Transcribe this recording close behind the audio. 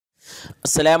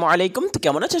আসসালামু আলাইকুম। তো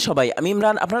কেমন আছেন সবাই? আমি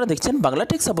ইমরান, আপনারা দেখছেন বাংলা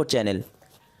টেক সাপোর্ট চ্যানেল।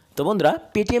 তো বন্ধুরা,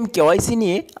 পেটিএম কেওয়াইসি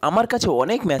নিয়ে আমার কাছে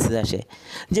অনেক মেসেজ আসে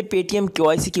যে পেটিএম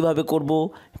কেওয়াইসি কীভাবে করব,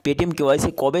 পেটিএম কেওয়াইসি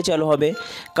কবে চালু হবে।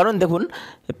 কারণ দেখুন,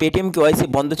 পেটিএম কেওয়াইসি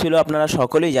বন্ধ ছিল, আপনারা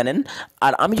সকলেই জানেন।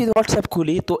 আর আমি যদি হোয়াটসঅ্যাপ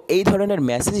খুলি তো এই ধরনের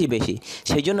মেসেজই বেশি।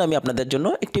 সেই জন্য আমি আপনাদের জন্য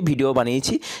একটি ভিডিও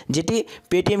বানিয়েছি, যেটি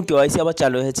পেটিএম কেওয়াইসি আবার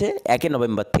চালু হয়েছে 1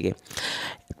 নভেম্বর থেকে।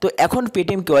 তো এখন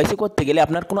পেটিএম কেওয়াইসি করতে গেলে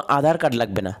আপনার কোনো আধার কার্ড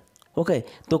লাগবে না। ওকে,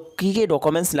 তো কী কী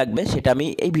ডকুমেন্টস লাগবে সেটা আমি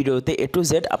এই ভিডিওতে A to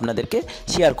Z আপনাদেরকে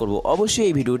শেয়ার করব। অবশ্যই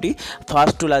এই ভিডিওটি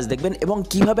ফার্স্ট টু লাস্ট দেখবেন এবং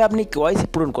কিভাবে আপনি কেওয়াইসি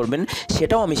পূরণ করবেন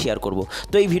সেটাও আমি শেয়ার করব।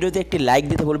 তো এই ভিডিওতে একটি লাইক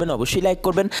দিতে বলবেন, অবশ্যই লাইক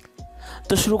করবেন।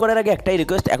 তো শুরু করার আগে একটাই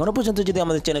রিকোয়েস্ট, এখনও পর্যন্ত যদি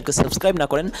আমাদের চ্যানেলকে সাবস্ক্রাইব না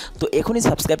করেন তো এখনই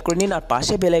সাবস্ক্রাইব করে নিন, আর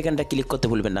পাশে বেল আইকনটা ক্লিক করতে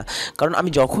ভুলবেন না। কারণ আমি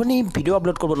যখনই ভিডিও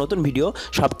আপলোড করব, নতুন ভিডিও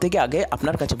সব থেকে আগে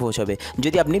আপনার কাছে পৌঁছাবে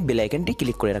যদি আপনি বেল আইকনটি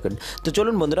ক্লিক করে রাখেন। তো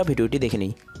চলুন বন্ধুরা, ভিডিওটি দেখে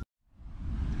নিই।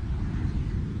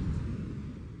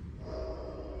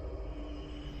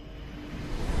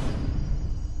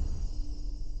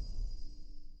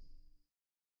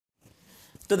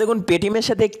 তো দেখুন, পেটিএমের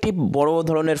সাথে একটি বড়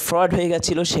ধরনের ফ্রড হয়ে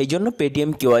গেছিলো, সেই জন্য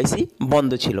পেটিএম কেওয়াইসি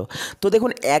বন্ধ ছিল। তো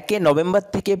দেখুন, 1 নভেম্বর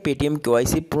থেকে পেটিএম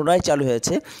কেওয়াইসি পুনরায় চালু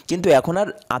হয়েছে, কিন্তু এখন আর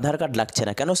আধার কার্ড লাগছে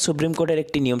না। কেন? সুপ্রিম কোর্টের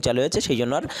একটি নিয়ম চালু হয়েছে, সেই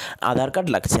জন্য আর আধার কার্ড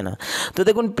লাগছে না। তো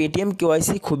দেখুন, পেটিএম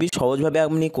কেওয়াইসি খুবই সহজভাবে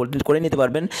আপনি করে নিতে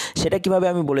পারবেন। সেটা কিভাবে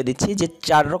আমি বলে দিচ্ছি, যে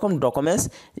 4 রকম ডকুমেন্টস,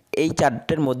 এই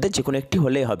 4টের মধ্যে যে কোনো একটি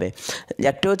হলেই হবে।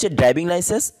 একটা হচ্ছে driving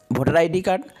licence, voter ID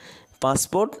card,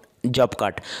 passport, job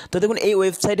card. তো দেখুন, এই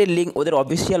ওয়েবসাইটের লিঙ্ক, ওদের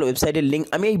অফিসিয়াল ওয়েবসাইটের লিঙ্ক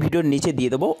আমি এই ভিডিওর নিচে দিয়ে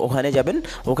দেবো। ওখানে যাবেন,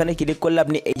 ওখানে ক্লিক করলে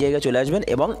আপনি এই জায়গায় চলে আসবেন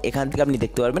এবং এখান থেকে আপনি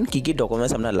দেখতে পারবেন কী কী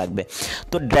ডকুমেন্টস আপনার লাগবে।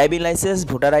 তো driving licence,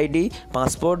 voter ID,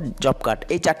 passport, job card,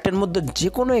 এই 4টের মধ্যে যে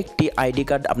কোনো একটি আইডি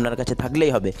কার্ড আপনার কাছে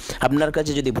থাকলেই হবে। আপনার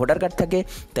কাছে যদি ভোটার কার্ড থাকে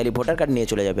তাহলে ভোটার কার্ড নিয়ে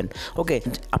চলে যাবেন। ওকে,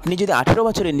 আপনি যদি 18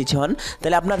 বছরের নিচে হন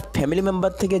তাহলে আপনার ফ্যামিলি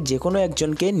মেম্বার থেকে যে কোনো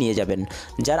একজনকে নিয়ে যাবেন,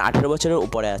 যার 18 বছরের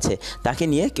উপরে আছে, তাকে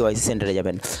নিয়ে কেওয়াইসি সেন্টারে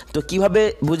যাবেন। তো কীভাবে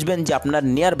বুঝবেন যে আপনার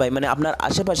নিয়ার বাই, মানে আপনার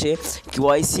আশেপাশে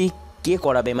কেওয়াইসি কে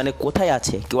করাবে, মানে কোথায়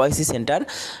আছে কেওয়াইসি সেন্টার,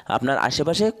 আপনার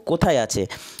আশেপাশে কোথায় আছে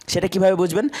সেটা কিভাবে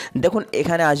বুঝবেন? দেখুন,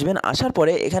 এখানে আসবেন, আসার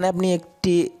পরে এখানে আপনি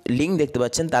একটি লিঙ্ক দেখতে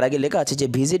পাচ্ছেন, তার আগে লেখা আছে যে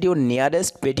visit your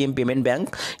nearest Paytm payment bank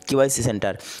KYC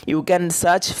centre, you can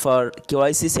search for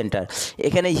KYC centre.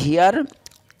 এখানে হিয়ার,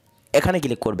 এখানে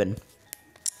ক্লিক করবেন।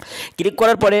 ক্লিক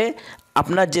করার পরে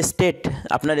আপনার যে স্টেট,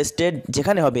 আপনার স্টেট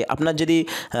যেখানে হবে, আপনার যদি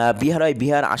বিহার হয়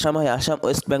বিহার, আসাম হয় আসাম,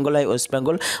 ওয়েস্ট বেঙ্গল হয় ওয়েস্ট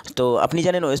বেঙ্গল। তো আপনি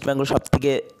জানেন ওয়েস্ট বেঙ্গল সব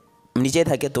থেকে নিচে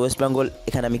থাকে, তো ওয়েস্ট বেঙ্গল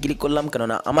এখানে আমি ক্লিক করলাম,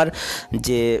 কেননা আমার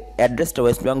যে অ্যাড্রেসটা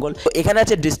ওয়েস্ট বেঙ্গল। তো এখানে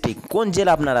আছে ডিস্ট্রিক্ট, কোন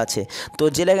জেলা আপনার আছে, তো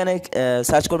জেলা এখানে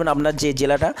সার্চ করবেন, আপনার যে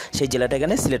জেলাটা সেই জেলাটা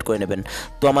এখানে সিলেক্ট করে নেবেন।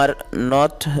 তো আমার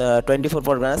নর্থ 24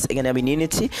 পরগনাস এখানে আমি নিয়ে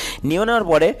নিচ্ছি। নিয়ে নেওয়ার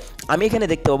পরে আমি এখানে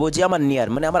দেখতে পাবো যে আমার নিয়ার,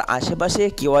 মানে আমার আশেপাশে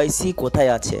কেওয়াইসি কোথায়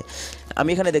আছে আমি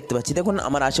এখানে দেখতে পাচ্ছি। দেখুন,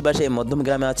 আমার আশেপাশে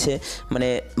মধ্যমগ্রামে আছে, মানে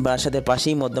বারাসাতের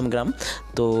পাশেই মধ্যমগ্রাম।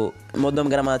 তো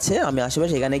মধ্যমগ্রাম আছে, আমি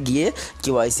আশেপাশে এখানে গিয়ে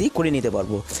কেওয়াইসি করে নিতে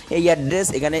পারবো। এই অ্যাড্রেস,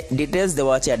 এখানে ডিটেলস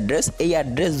দেওয়া আছে অ্যাড্রেস, এই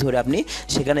অ্যাড্রেস ধরে আপনি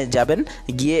সেখানে যাবেন,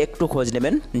 গিয়ে একটু খোঁজ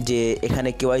নেবেন যে এখানে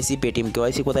কেওয়াইসি, পেটিএম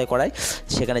কেওয়াইসি কোথায় করায়,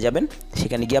 সেখানে যাবেন,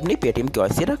 সেখানে গিয়ে আপনি পেটিএম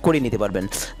কেওয়াইসিটা করে নিতে পারবেন।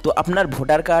 তো আপনার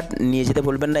ভোটার কার্ড নিয়ে যেতে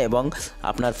ভুলবেন না এবং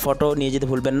আপনার ফটো নিয়ে যেতে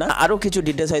ভুলবেন না। আরও কিছু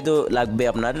ডিটেলস হয়তো লাগবে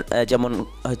আপনার, যেমন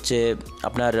হচ্ছে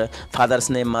আপনার ফাদার্স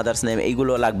নেম, মাদার্স নেম,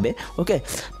 এইগুলো লাগবে। ওকে,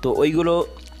 তো ওইগুলো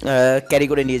ক্যারি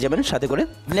করে নিয়ে যাবেন সাথে করে।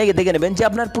 আপনি আগে দেখে নেবেন যে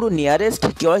আপনার পুরো নিয়ারেস্ট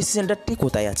কেওয়াইসি সেন্টারটি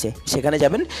কোথায় আছে, সেখানে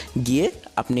যাবেন, গিয়ে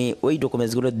আপনি ওই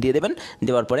ডকুমেন্টসগুলো দিয়ে দেবেন।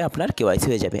 দেওয়ার পরে আপনার কেওয়াইসি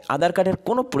হয়ে যাবে। আধার কার্ডের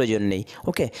কোনো প্রয়োজন নেই।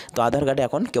 ওকে, তো আধার কার্ডে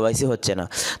এখন কেওয়াইসি হচ্ছে না।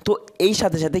 তো এই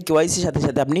সাথে সাথে কেওয়াইসির সাথে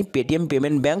সাথে আপনি পেটিএম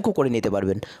পেমেন্ট ব্যাঙ্কও করে নিতে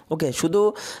পারবেন। ওকে, শুধু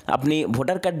আপনি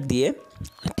ভোটার কার্ড দিয়ে,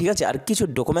 ঠিক আছে, আর কিছু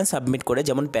ডকুমেন্টস সাবমিট করে,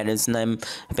 যেমন প্যারেন্টস নেম,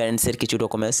 প্যারেন্টসের কিছু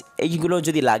ডকুমেন্টস, এইগুলো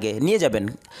যদি লাগে নিয়ে যাবেন,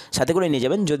 সাথে করে নিয়ে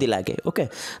যাবেন যদি লাগে। ওকে,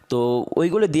 তো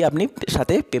ওইগুলো দিয়ে আপনি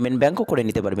সাথে পেমেন্ট ব্যাঙ্কও করে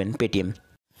নিতে পারবেন পেটিএম।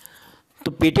 তো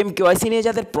পেটিএম কেওয়াইসি নিয়ে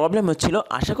যাদের প্রবলেম হচ্ছিল,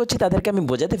 আশা করছি তাদেরকে আমি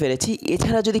বোঝাতে পেরেছি।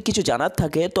 এছাড়া যদি কিছু জানার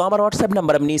থাকে তো আমার হোয়াটসঅ্যাপ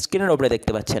নাম্বার আপনি স্ক্রিনের উপরে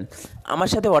দেখতে পাচ্ছেন, আমার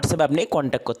সাথে হোয়াটসঅ্যাপে আপনি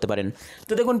কন্ট্যাক্ট করতে পারেন।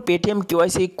 তো দেখুন, পেটিএম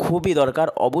কেওয়াইসি খুবই দরকার।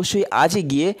 অবশ্যই আজই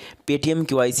গিয়ে পেটিএম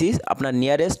কেওয়াইসি আপনার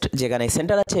নিয়ারেস্ট যেখানে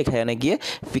সেন্টার আছে এখানে গিয়ে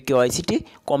কেওয়াইসিটি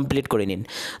কমপ্লিট করে নিন।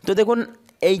 তো দেখুন,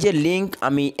 এই যে লিঙ্ক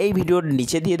আমি এই ভিডিওর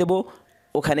নিচে দিয়ে দেবো,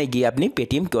 ওখানে গিয়ে আপনি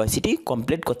পেটিএম কেওয়াইসিটি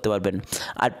কমপ্লিট করতে পারবেন।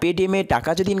 আর পেটিএমে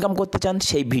টাকা যদি ইনকাম করতে চান,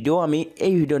 সেই ভিডিও আমি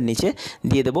এই ভিডিওর নিচে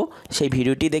দিয়ে দেবো, সেই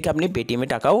ভিডিওটি দেখে আপনি পেটিএমে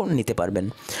টাকাও নিতে পারবেন।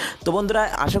 তো বন্ধুরা,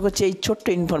 আশা করছি এই ছোট্ট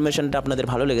ইনফরমেশনটা আপনাদের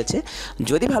ভালো লেগেছে।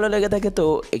 যদি ভালো লেগে থাকে তো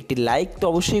একটি লাইক তো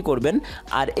অবশ্যই করবেন,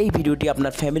 আর এই ভিডিওটি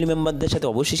আপনার ফ্যামিলি মেম্বারদের সাথে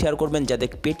অবশ্যই শেয়ার করবেন। যাদের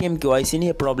পেটিএম কেওয়াইসি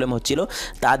নিয়ে প্রবলেম হচ্ছিল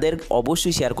তাদের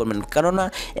অবশ্যই শেয়ার করবেন, কেননা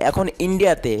এখন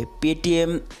ইন্ডিয়াতে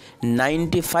পেটিএম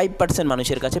 95%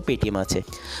 মানুষের কাছে পেটিএম আছে।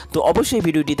 তো অবশ্যই এই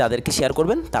ভিডিওটি তাদেরকে শেয়ার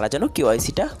করবেন, তারা যেন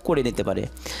কেওয়াইসিটা করে নিতে পারে।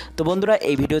 তো বন্ধুরা,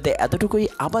 এই ভিডিওতে এতটুকুই।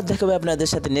 আবার দেখা হবে আপনাদের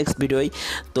সাথে নেক্সট ভিডিওয়।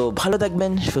 তো ভালো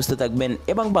থাকবেন, সুস্থ থাকবেন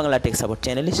এবং বাংলা টেক সাপোর্ট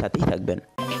চ্যানেলের সাথেই থাকবেন।